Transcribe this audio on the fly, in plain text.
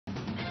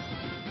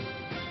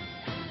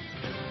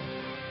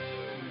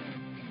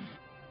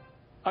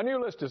A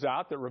new list is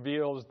out that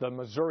reveals the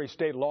Missouri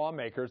state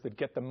lawmakers that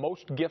get the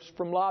most gifts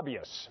from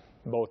lobbyists.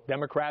 Both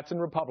Democrats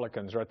and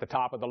Republicans are at the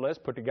top of the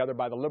list, put together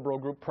by the liberal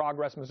group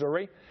Progress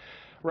Missouri.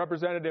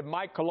 Representative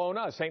Mike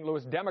Colonna, a St.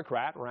 Louis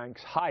Democrat,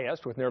 ranks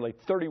highest with nearly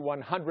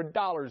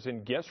 $3,100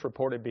 in gifts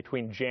reported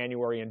between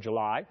January and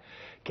July.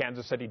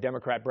 Kansas City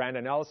Democrat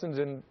Brandon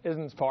Ellison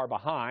isn't far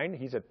behind.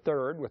 He's at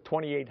third with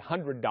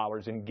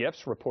 $2,800 in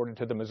gifts reported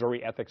to the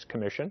Missouri Ethics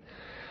Commission.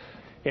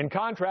 In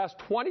contrast,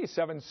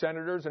 27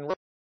 senators and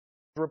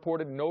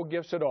reported no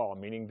gifts at all,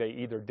 meaning they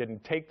either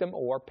didn't take them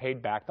or paid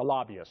back the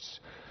lobbyists.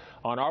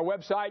 On our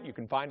website, you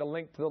can find a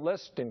link to the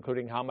list,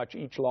 including how much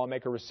each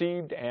lawmaker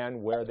received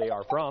and where they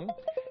are from.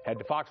 Head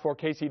to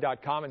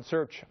fox4kc.com and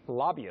search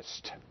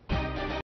lobbyist.